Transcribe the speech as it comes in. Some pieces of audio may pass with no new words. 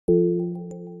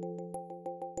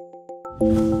The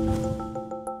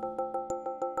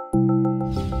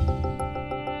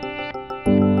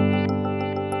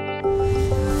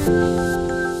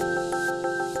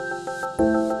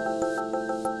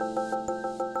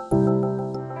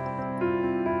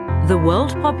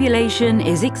world population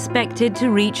is expected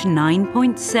to reach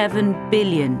 9.7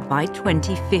 billion by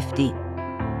 2050.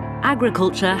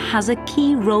 Agriculture has a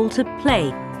key role to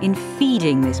play in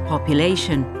feeding this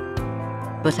population.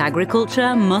 But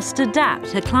agriculture must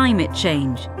adapt to climate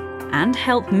change and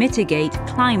help mitigate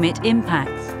climate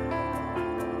impacts.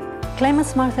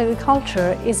 Climate-smart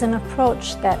agriculture is an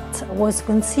approach that was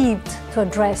conceived to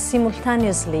address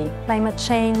simultaneously climate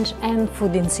change and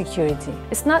food insecurity.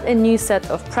 It's not a new set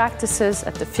of practices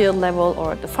at the field level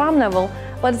or at the farm level,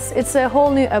 but it's a whole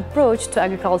new approach to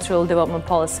agricultural development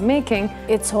policy making.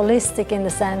 It's holistic in the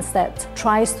sense that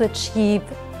tries to achieve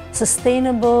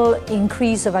sustainable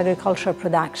increase of agricultural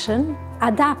production,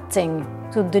 adapting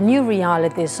to the new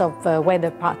realities of weather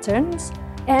patterns,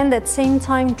 and at the same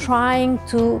time trying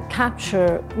to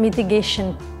capture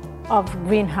mitigation of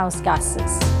greenhouse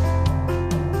gases.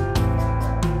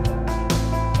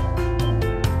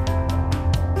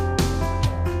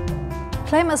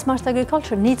 Climate-smart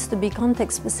agriculture needs to be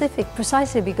context-specific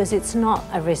precisely because it's not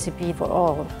a recipe for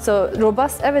all. So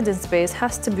robust evidence base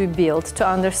has to be built to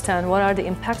understand what are the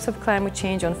impacts of climate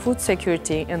change on food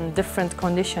security in different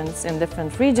conditions, in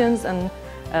different regions and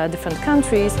different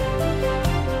countries.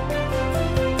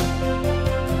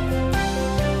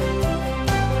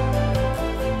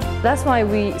 That's why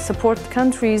we support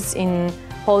countries in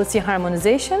policy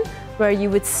harmonization, where you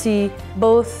would see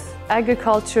both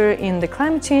agriculture in the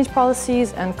climate change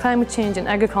policies and climate change in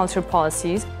agriculture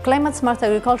policies. Climate-smart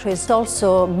agriculture is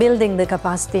also building the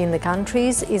capacity in the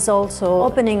countries, is also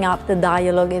opening up the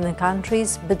dialogue in the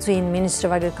countries between Ministry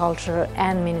of Agriculture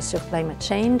and Ministry of Climate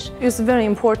Change. It's very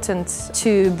important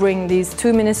to bring these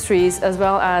two ministries, as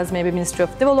well as maybe Ministry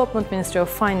of Development, Ministry of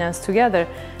Finance together,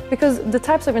 because the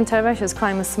types of interventions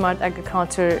climate-smart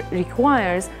agriculture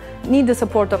requires need the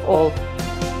support of all.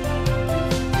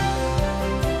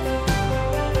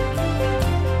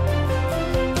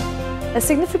 A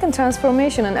significant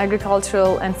transformation in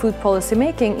agricultural and food policy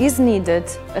making is needed,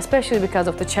 especially because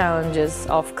of the challenges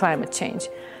of climate change.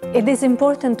 It is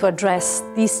important to address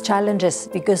these challenges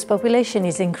because population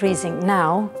is increasing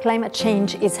now, climate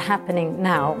change is happening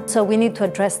now. So we need to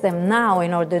address them now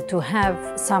in order to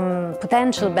have some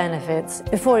potential benefits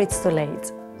before it's too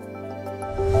late.